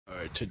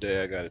Alright,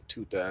 today I got a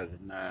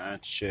 2009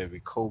 Chevy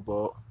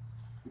Cobalt.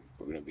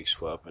 We're going to be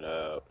swapping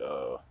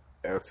out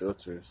air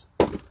filters.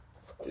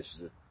 This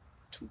is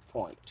a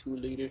 2.2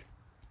 liter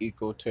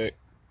Ecotech.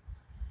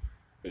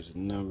 There's a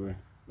number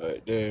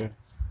right there.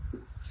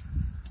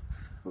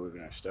 We're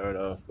going to start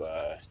off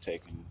by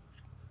taking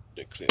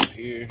the clip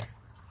here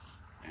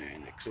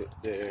and the clip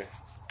there.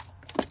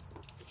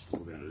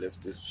 We're going to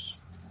lift this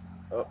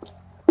up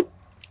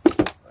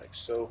like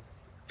so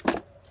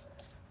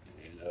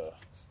and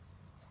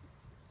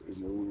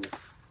remove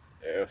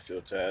the air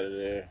filter out of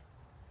there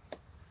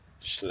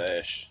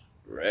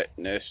 / rat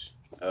nest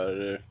out of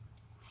there.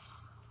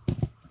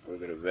 We're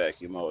gonna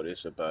vacuum all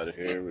this up out of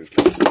here,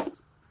 replace it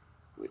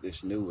with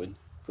this new one,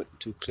 put the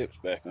two clips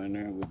back on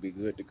there, and we'll be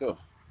good to go.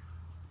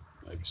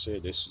 Like I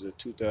said, this is a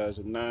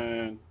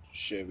 2009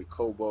 Chevy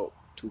Cobalt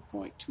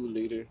 2.2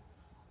 liter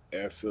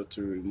air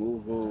filter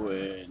removal,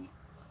 and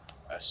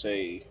I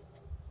say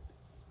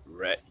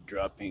rat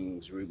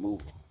droppings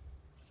removal.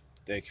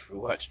 Thank you for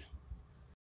watching.